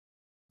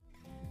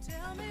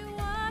Tell me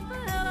what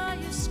the hell are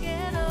you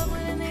scared of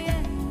when in the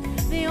end,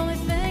 the only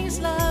thing is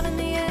love in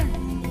the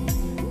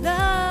end.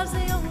 Love's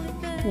the only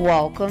thing.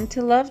 Welcome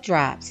to Love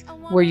Drops,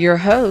 where your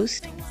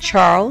hosts,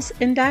 Charles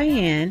and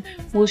Diane,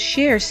 will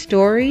share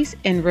stories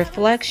and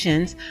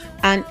reflections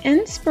on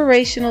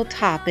inspirational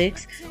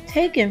topics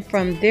taken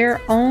from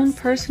their own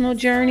personal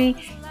journey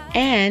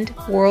and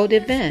world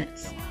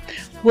events.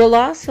 We'll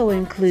also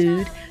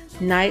include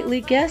nightly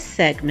guest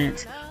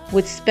segments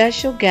with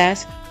special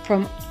guests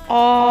from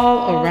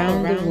all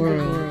around the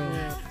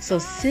world. So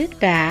sit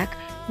back,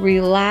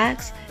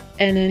 relax,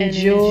 and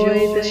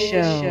enjoy the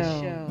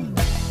show.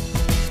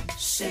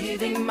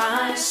 Saving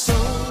my soul.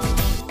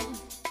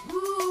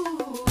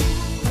 Ooh,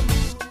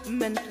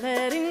 meant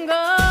letting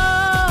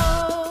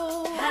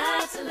go.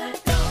 Had to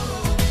let go.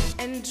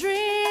 And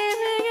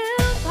dreaming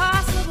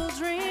impossible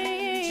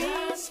dreams.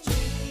 Just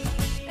dream.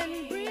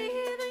 And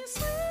breathing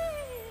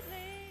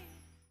sweetly.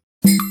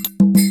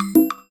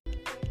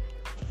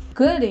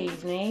 Good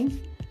evening.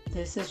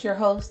 This is your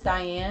host,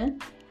 Diane.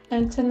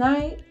 And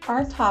tonight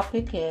our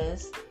topic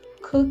is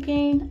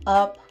cooking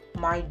up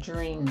my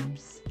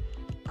dreams.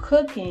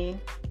 Cooking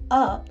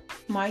up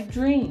my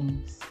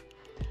dreams.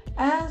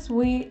 As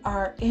we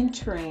are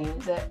entering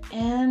the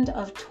end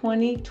of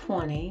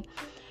 2020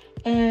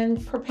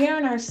 and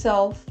preparing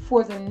ourselves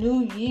for the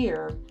new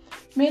year,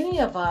 many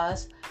of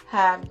us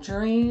have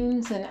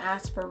dreams and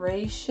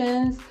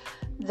aspirations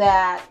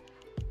that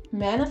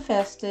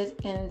manifested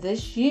in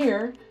this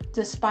year.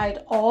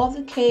 Despite all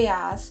the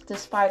chaos,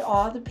 despite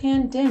all the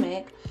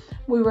pandemic,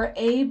 we were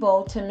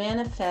able to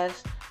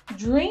manifest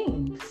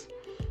dreams.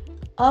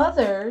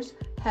 Others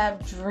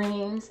have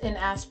dreams and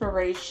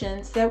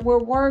aspirations that we're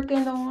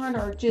working on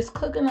or just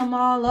cooking them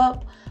all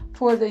up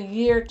for the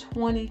year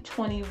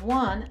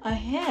 2021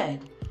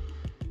 ahead.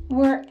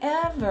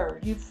 Wherever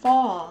you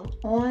fall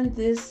on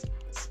this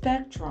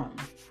spectrum,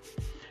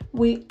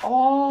 we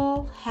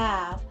all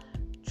have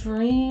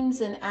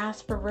dreams and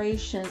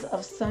aspirations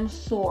of some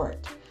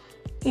sort,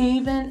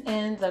 even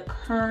in the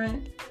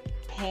current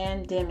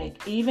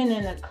pandemic, even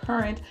in the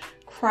current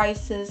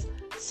crisis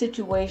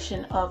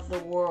situation of the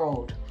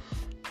world.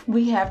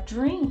 We have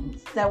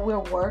dreams that we're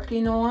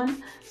working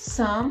on.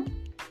 Some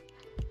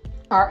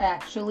are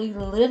actually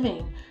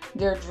living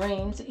their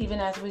dreams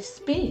even as we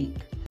speak.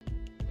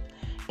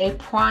 A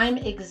prime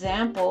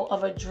example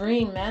of a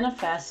dream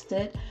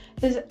manifested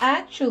is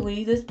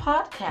actually this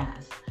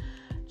podcast.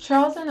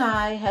 Charles and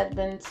I had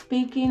been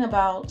speaking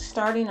about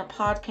starting a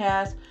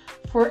podcast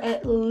for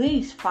at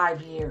least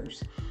 5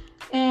 years.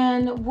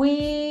 And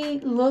we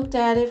looked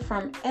at it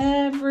from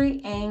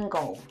every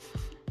angle.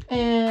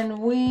 And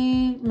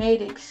we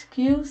made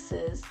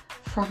excuses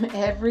from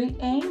every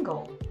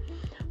angle.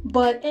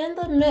 But in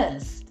the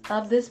midst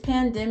of this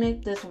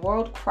pandemic, this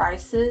world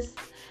crisis,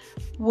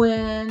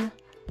 when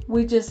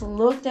we just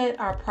looked at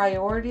our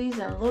priorities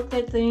and looked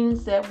at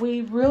things that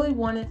we really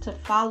wanted to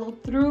follow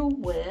through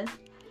with,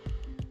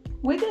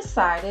 we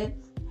decided,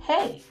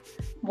 hey,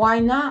 why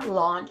not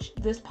launch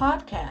this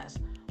podcast?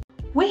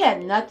 We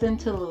had nothing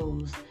to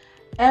lose.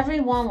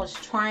 Everyone was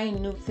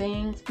trying new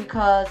things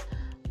because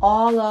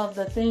all of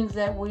the things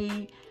that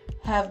we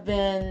have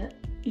been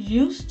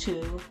used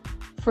to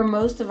for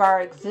most of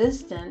our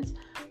existence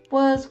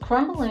was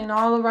crumbling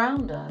all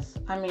around us.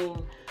 I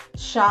mean,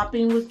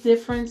 shopping was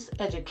different,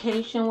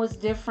 education was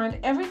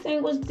different,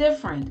 everything was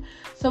different.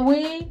 So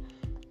we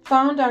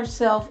found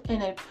ourselves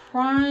in a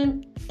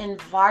prime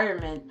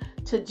environment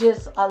to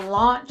just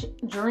launch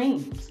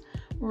dreams.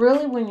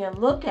 Really, when you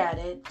look at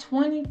it,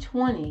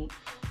 2020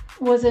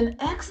 was an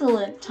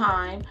excellent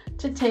time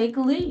to take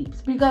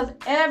leaps because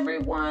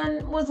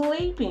everyone was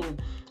leaping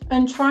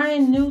and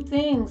trying new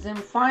things and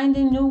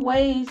finding new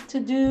ways to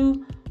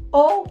do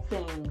old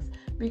things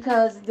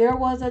because there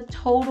was a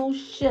total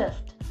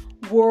shift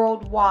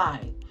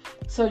worldwide.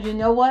 So you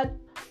know what?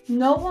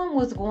 No one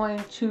was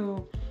going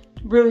to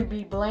really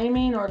be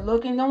blaming or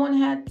looking. No one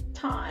had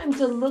time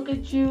to look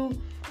at you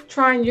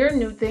trying your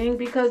new thing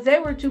because they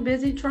were too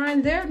busy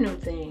trying their new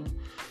thing.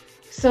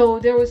 So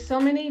there were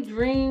so many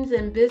dreams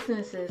and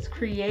businesses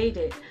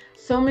created,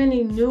 so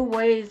many new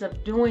ways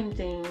of doing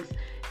things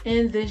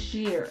in this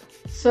year.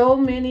 So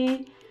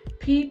many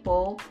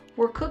people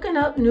were cooking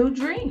up new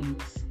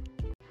dreams.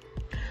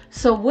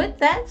 So with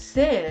that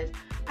said,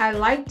 I'd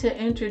like to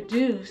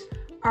introduce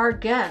our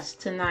guest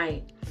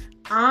tonight,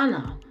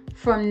 Anna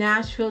from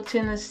Nashville,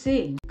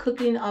 Tennessee,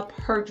 cooking up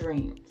her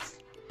dreams.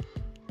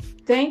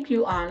 Thank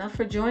you, Anna,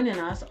 for joining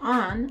us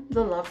on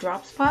the Love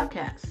Drops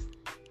podcast.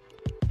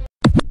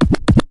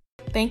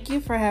 Thank you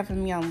for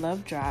having me on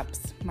Love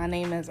Drops. My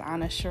name is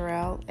Anna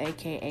Sherrill,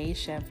 aka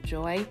Chef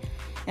Joy,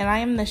 and I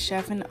am the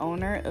chef and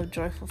owner of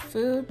Joyful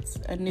Foods,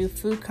 a new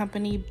food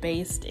company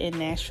based in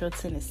Nashville,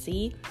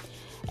 Tennessee.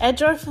 At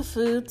Joyful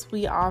Foods,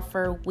 we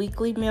offer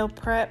weekly meal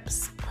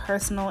preps,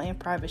 personal and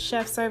private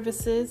chef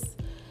services,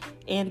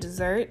 and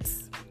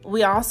desserts.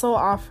 We also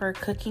offer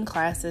cooking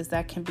classes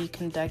that can be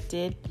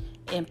conducted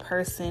in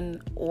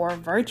person or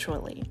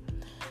virtually.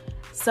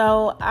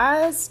 So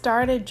I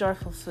started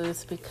Joyful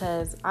Foods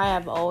because I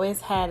have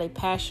always had a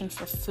passion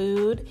for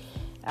food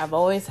I've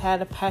always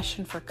had a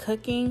passion for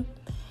cooking.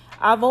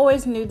 I've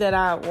always knew that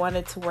I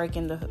wanted to work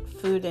in the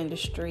food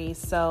industry.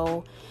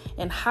 So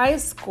in high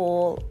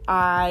school,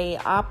 I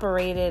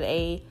operated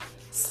a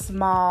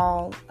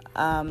small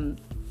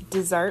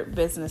dessert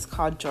business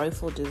called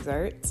Joyful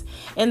Desserts.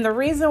 And the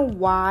reason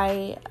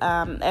why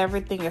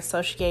everything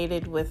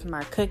associated with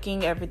my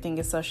cooking, everything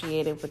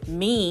associated with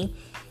me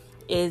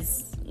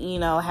is,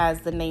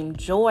 has the name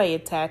Joy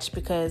attached,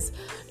 because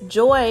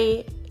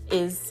Joy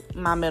is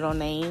my middle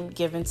name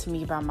given to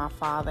me by my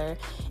father.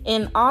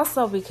 And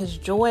also because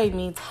joy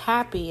means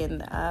happy,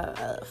 and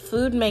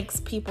food makes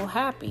people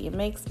happy. It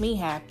makes me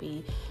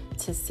happy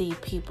to see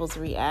people's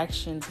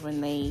reactions when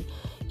they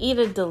eat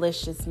a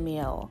delicious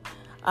meal.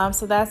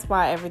 So that's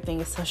why everything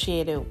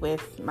associated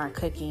with my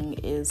cooking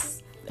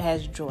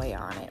has joy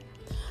on it.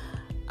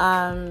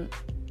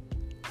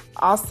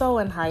 Also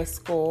in high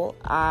school,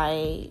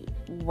 I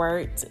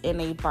worked in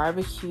a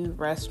barbecue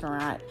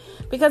restaurant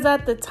because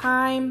at the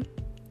time,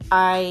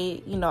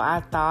 I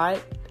thought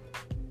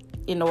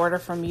in order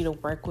for me to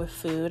work with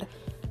food,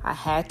 I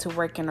had to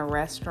work in a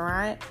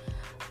restaurant.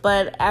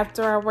 But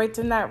after I worked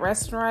in that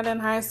restaurant in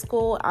high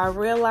school, I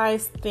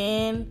realized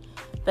then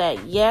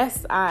that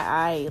yes,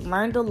 I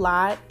learned a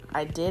lot.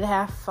 I did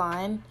have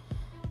fun,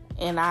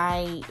 and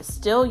I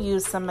still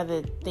use some of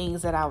the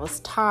things that I was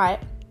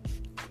taught.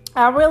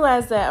 I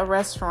realized that a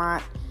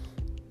restaurant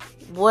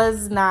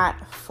was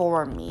not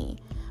for me,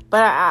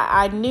 but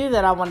I knew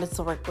that I wanted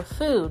to work with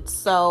food.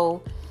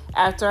 So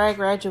after I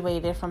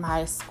graduated from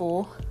high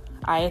school,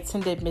 I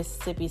attended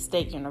Mississippi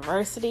State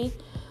University,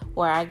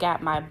 where I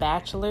got my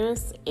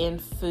bachelor's in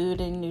food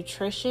and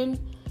nutrition.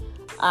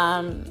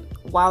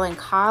 While in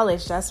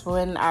college, that's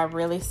when I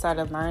really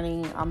started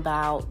learning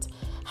about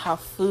how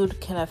food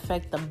can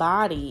affect the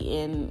body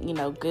in,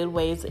 good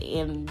ways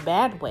and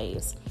bad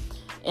ways.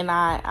 And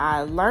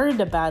I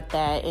learned about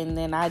that, and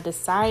then I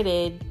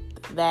decided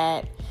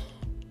that,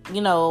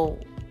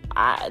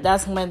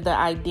 that's when the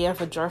idea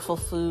for Joyful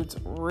Foods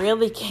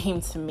really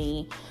came to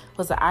me,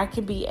 was that I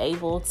could be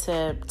able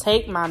to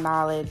take my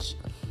knowledge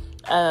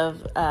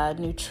of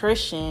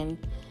nutrition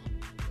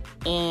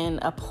and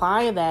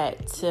apply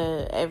that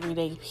to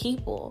everyday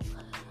people.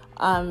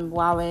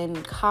 While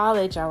in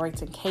college, I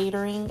worked in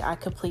catering. I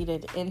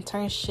completed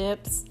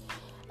internships,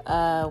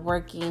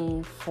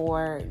 working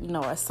for,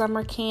 a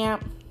summer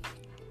camp.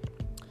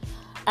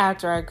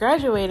 After I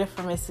graduated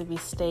from Mississippi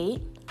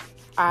State,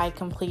 I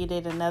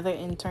completed another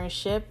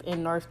internship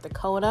in North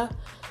Dakota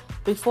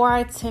before I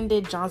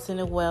attended Johnson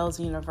 & Wales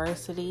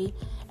University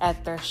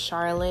at their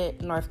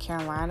Charlotte, North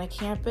Carolina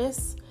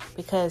campus,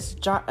 because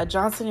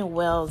Johnson &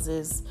 Wales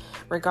is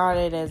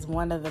regarded as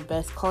one of the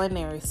best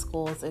culinary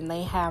schools, and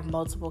they have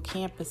multiple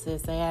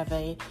campuses. They have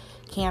a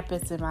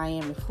campus in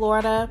Miami,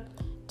 Florida,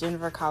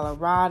 Denver,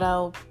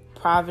 Colorado,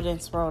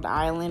 Providence, Rhode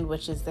Island,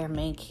 which is their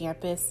main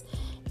campus,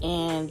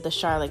 and the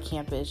Charlotte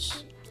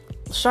campus.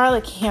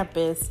 Charlotte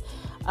campus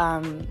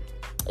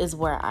is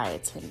where I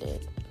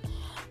attended.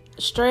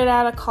 Straight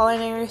out of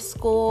culinary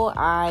school,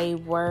 I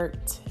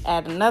worked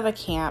at another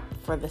camp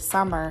for the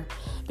summer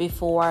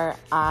before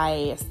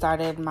I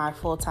started my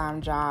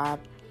full-time job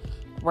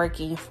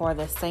working for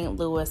the St.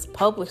 Louis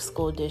Public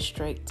School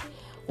District,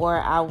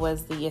 where I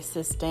was the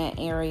assistant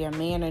area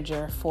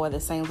manager for the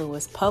St.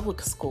 Louis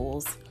Public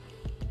Schools,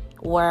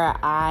 where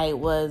I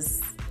oversaw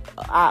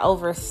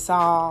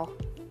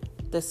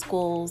the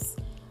schools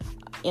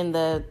in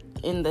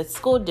the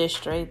school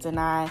district, and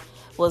I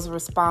was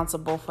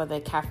responsible for the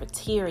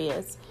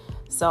cafeterias.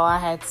 So I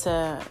had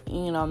to,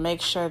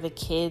 make sure the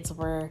kids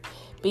were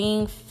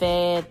being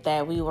fed,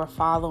 that we were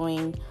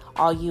following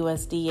all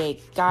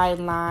USDA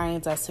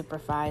guidelines. I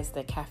supervised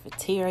the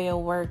cafeteria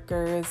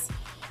workers.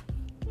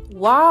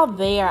 While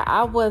there,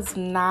 I was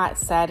not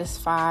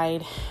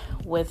satisfied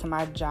with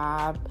my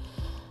job.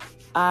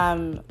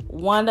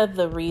 One of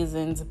the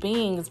reasons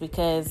being is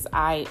because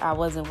I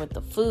wasn't with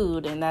the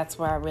food, and that's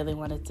where I really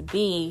wanted to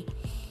be.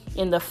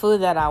 And the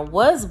food that I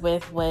was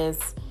with was,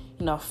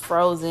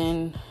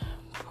 frozen,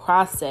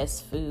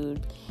 processed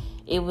food.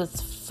 It was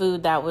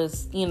food that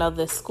was,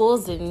 the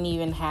schools didn't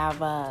even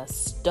have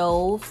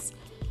stoves.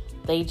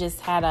 They just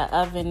had an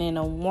oven and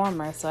a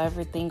warmer, so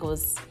everything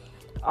was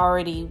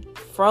already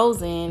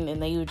frozen,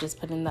 and they would just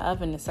put in the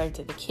oven and serve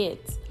to the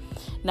kids.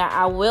 Now,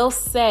 I will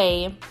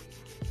say,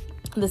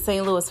 the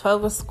St. Louis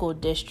Public School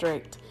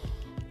District,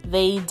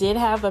 they did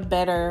have a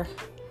better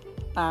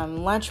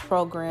lunch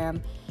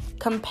program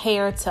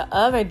compared to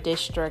other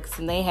districts,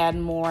 and they had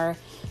more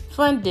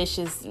fun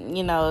dishes,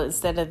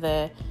 instead of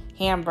the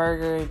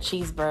hamburger,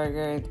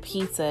 cheeseburger, and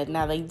pizza.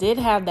 Now, they did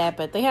have that,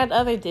 but they had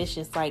other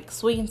dishes like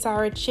sweet and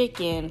sour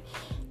chicken.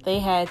 They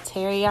had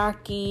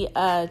teriyaki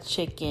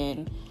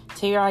chicken,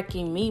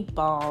 teriyaki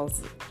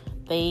meatballs.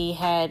 They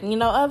had,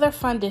 other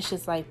fun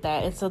dishes like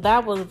that. And so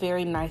that was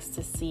very nice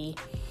to see.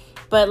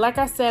 But like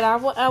I said,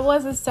 I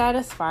wasn't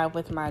satisfied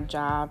with my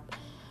job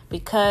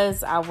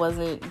because I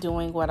wasn't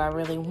doing what I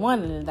really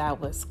wanted, and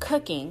that was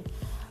cooking.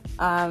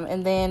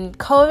 And then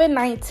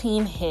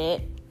COVID-19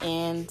 hit,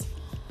 and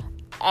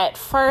at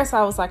first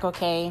I was like,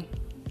 okay,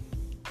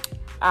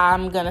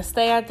 I'm going to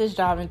stay at this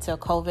job until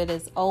COVID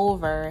is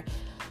over.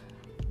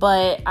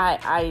 But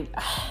I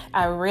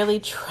really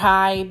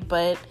tried,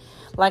 but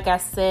like I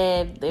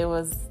said, there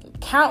was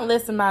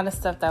countless amount of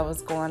stuff that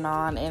was going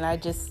on, and I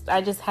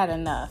just had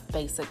enough,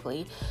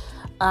 basically.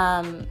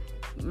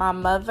 My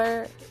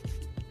mother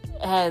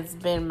has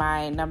been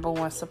my number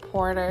one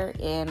supporter,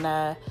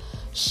 and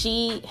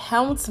she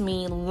helped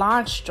me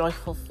launch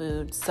Joyful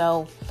Foods.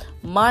 So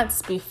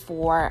months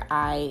before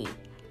I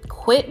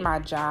quit my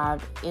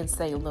job in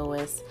St.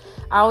 Louis,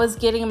 I was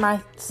getting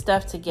my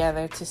stuff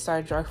together to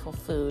start Joyful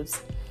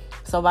Foods.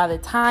 So by the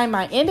time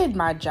I ended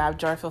my job,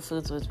 Joyful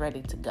Foods was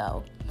ready to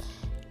go.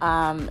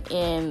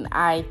 And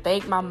I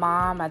thank my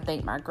mom, I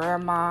thank my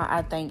grandma,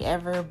 I thank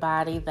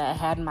everybody that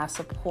had my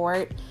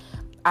support.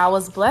 I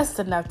was blessed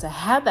enough to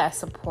have that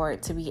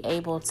support to be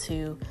able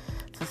to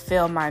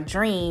fulfill my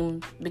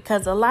dream,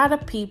 because a lot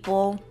of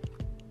people,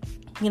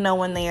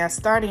 when they are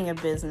starting a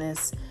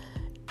business,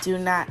 do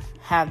not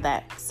have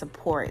that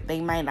support.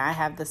 They might not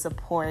have the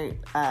support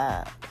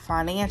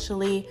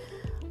financially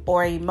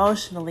or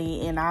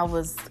emotionally, and I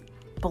was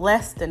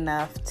blessed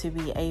enough to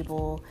be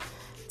able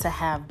to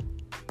have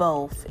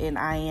both, and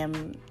I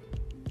am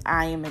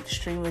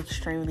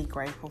extremely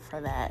grateful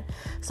for that.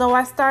 So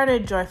I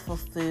started Joyful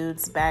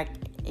Foods back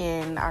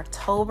in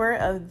October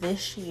of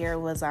this year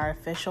was our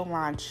official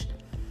launch,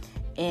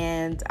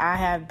 and I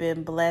have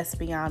been blessed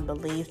beyond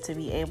belief to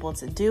be able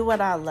to do what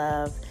I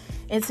love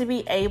and to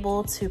be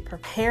able to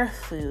prepare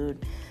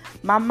food.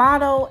 My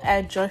motto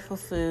at Joyful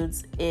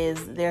Foods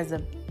is there's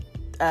a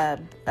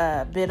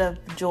bit of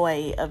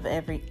joy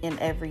in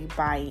every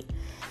bite.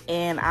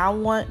 And I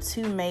want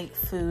to make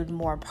food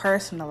more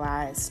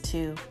personalized,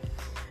 to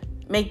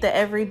make the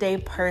everyday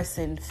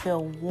person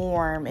feel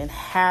warm and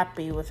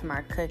happy with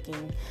my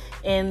cooking.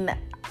 And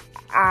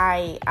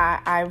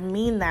I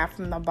mean that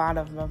from the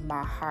bottom of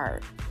my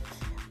heart.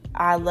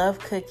 I love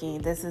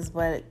cooking. This is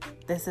what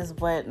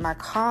my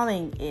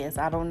calling is.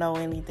 I don't know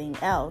anything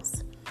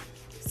else.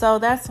 So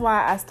that's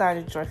why I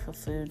started Joyful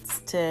Foods,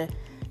 to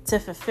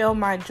fulfill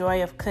my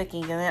joy of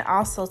cooking, and then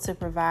also to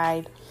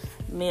provide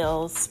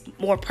meals,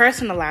 more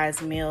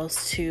personalized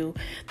meals to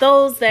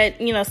those that,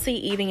 see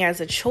eating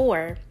as a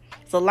chore.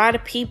 So a lot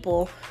of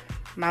people,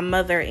 my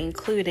mother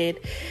included,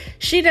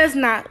 she does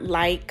not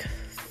like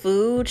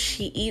food.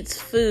 She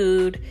eats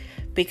food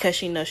because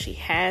she knows she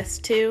has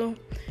to,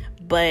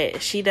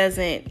 but she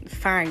doesn't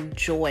find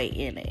joy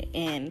in it.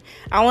 And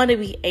I want to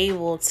be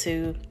able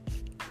to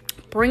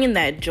bring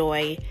that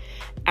joy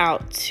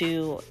out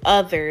to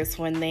others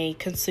when they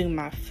consume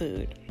my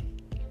food.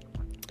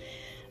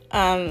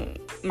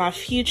 My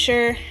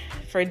future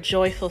for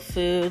Joyful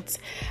Foods,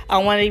 I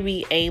want to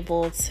be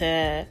able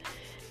to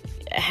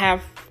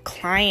have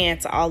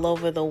clients all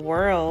over the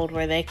world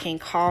where they can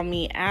call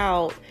me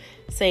out,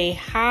 say,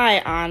 "Hi,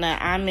 Anna,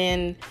 I'm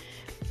in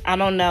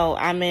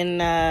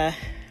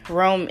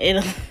Rome,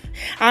 Italy."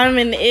 I'm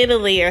in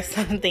Italy or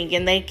something,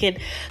 and they could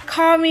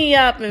call me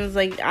up and it's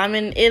like, "I'm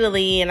in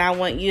Italy and I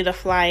want you to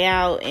fly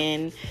out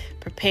and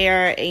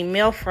prepare a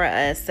meal for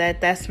us."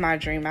 That's my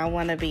dream. I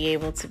want to be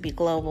able to be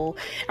global.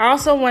 I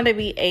also want to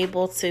be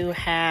able to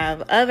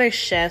have other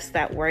chefs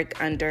that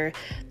work under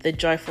the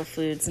Joyful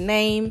Foods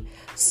name.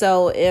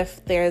 So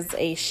if there's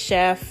a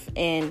chef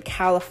in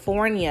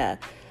California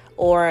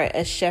or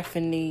a chef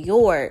in New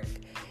York,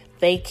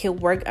 they can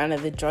work under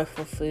the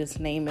Joyful Foods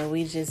name, and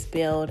we just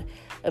build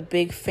a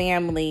big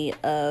family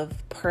of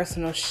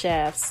personal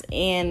chefs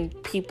and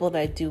people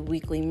that do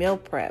weekly meal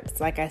preps.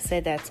 Like I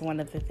said, that's one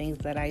of the things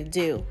that I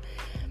do.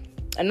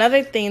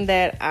 Another thing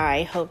that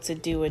I hope to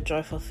do with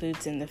Joyful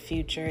Foods in the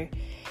future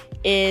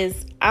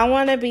is I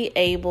want to be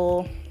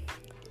able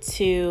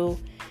to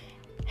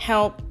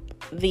help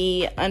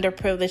the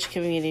underprivileged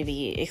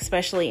community,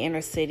 especially inner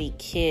city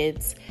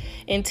kids,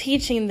 in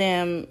teaching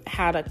them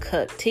how to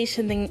cook,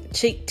 teaching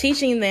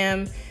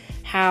them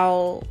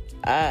how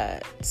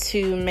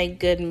to make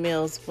good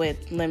meals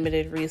with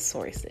limited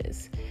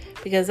resources,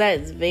 because that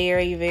is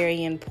very,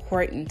 very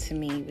important to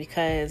me.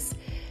 Because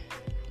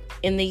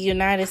in the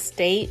United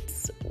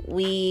States,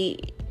 we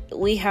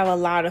have a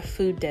lot of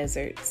food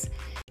deserts.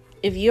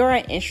 If you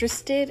are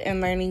interested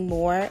in learning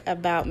more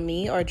about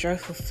me or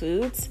Joyful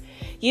Foods,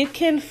 you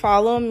can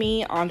follow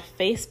me on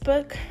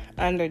Facebook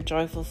under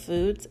Joyful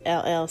Foods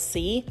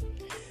LLC,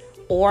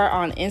 or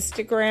on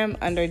Instagram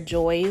under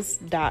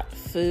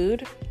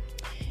joys.food.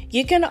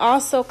 You can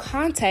also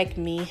contact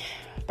me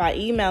by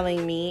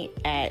emailing me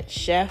at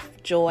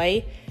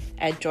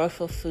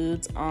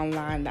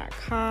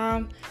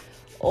chefjoy@joyfulfoodsonline.com,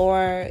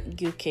 or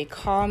you can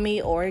call me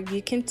or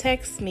you can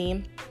text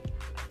me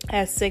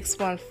at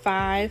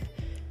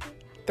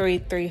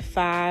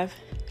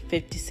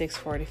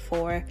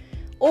 615-335-5644,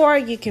 or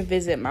you can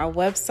visit my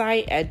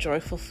website at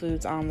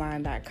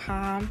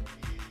joyfulfoodsonline.com.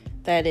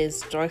 That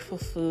is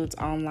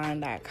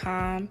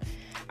joyfulfoodsonline.com.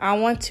 I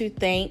want to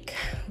thank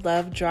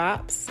Love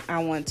Drops.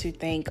 I want to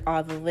thank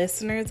all the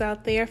listeners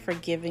out there for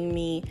giving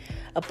me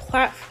a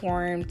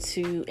platform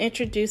to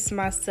introduce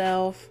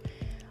myself,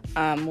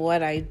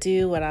 what I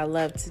do, what I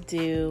love to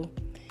do.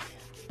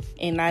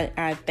 And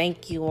I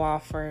thank you all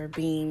for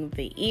being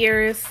the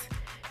ears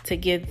to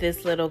give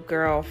this little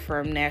girl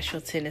from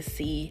Nashville,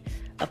 Tennessee,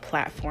 a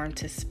platform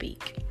to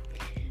speak.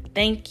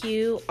 Thank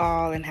you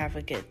all and have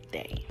a good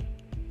day.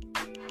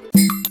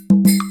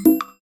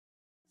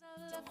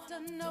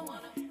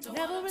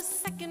 Never a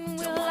second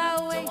will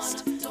I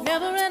waste,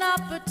 never an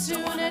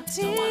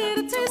opportunity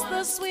to taste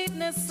the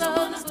sweetness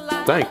of this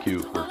life. Thank you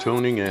for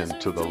tuning in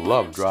to the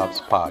Love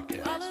Drops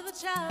podcast.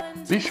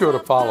 Be sure to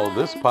follow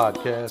this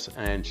podcast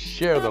and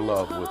share the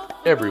love with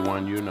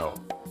everyone you know.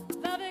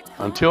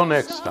 Until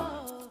next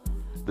time,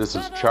 this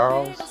is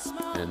Charles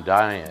and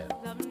Diane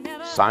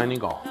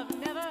signing off.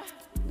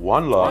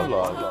 One love.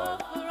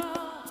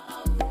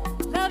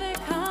 Love it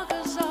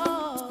conquers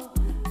all,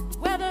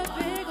 whether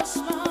big or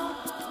small.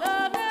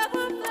 Love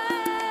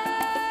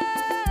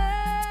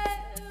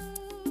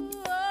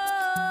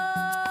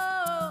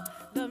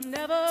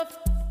never fails.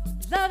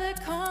 Love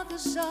it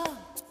conquers all.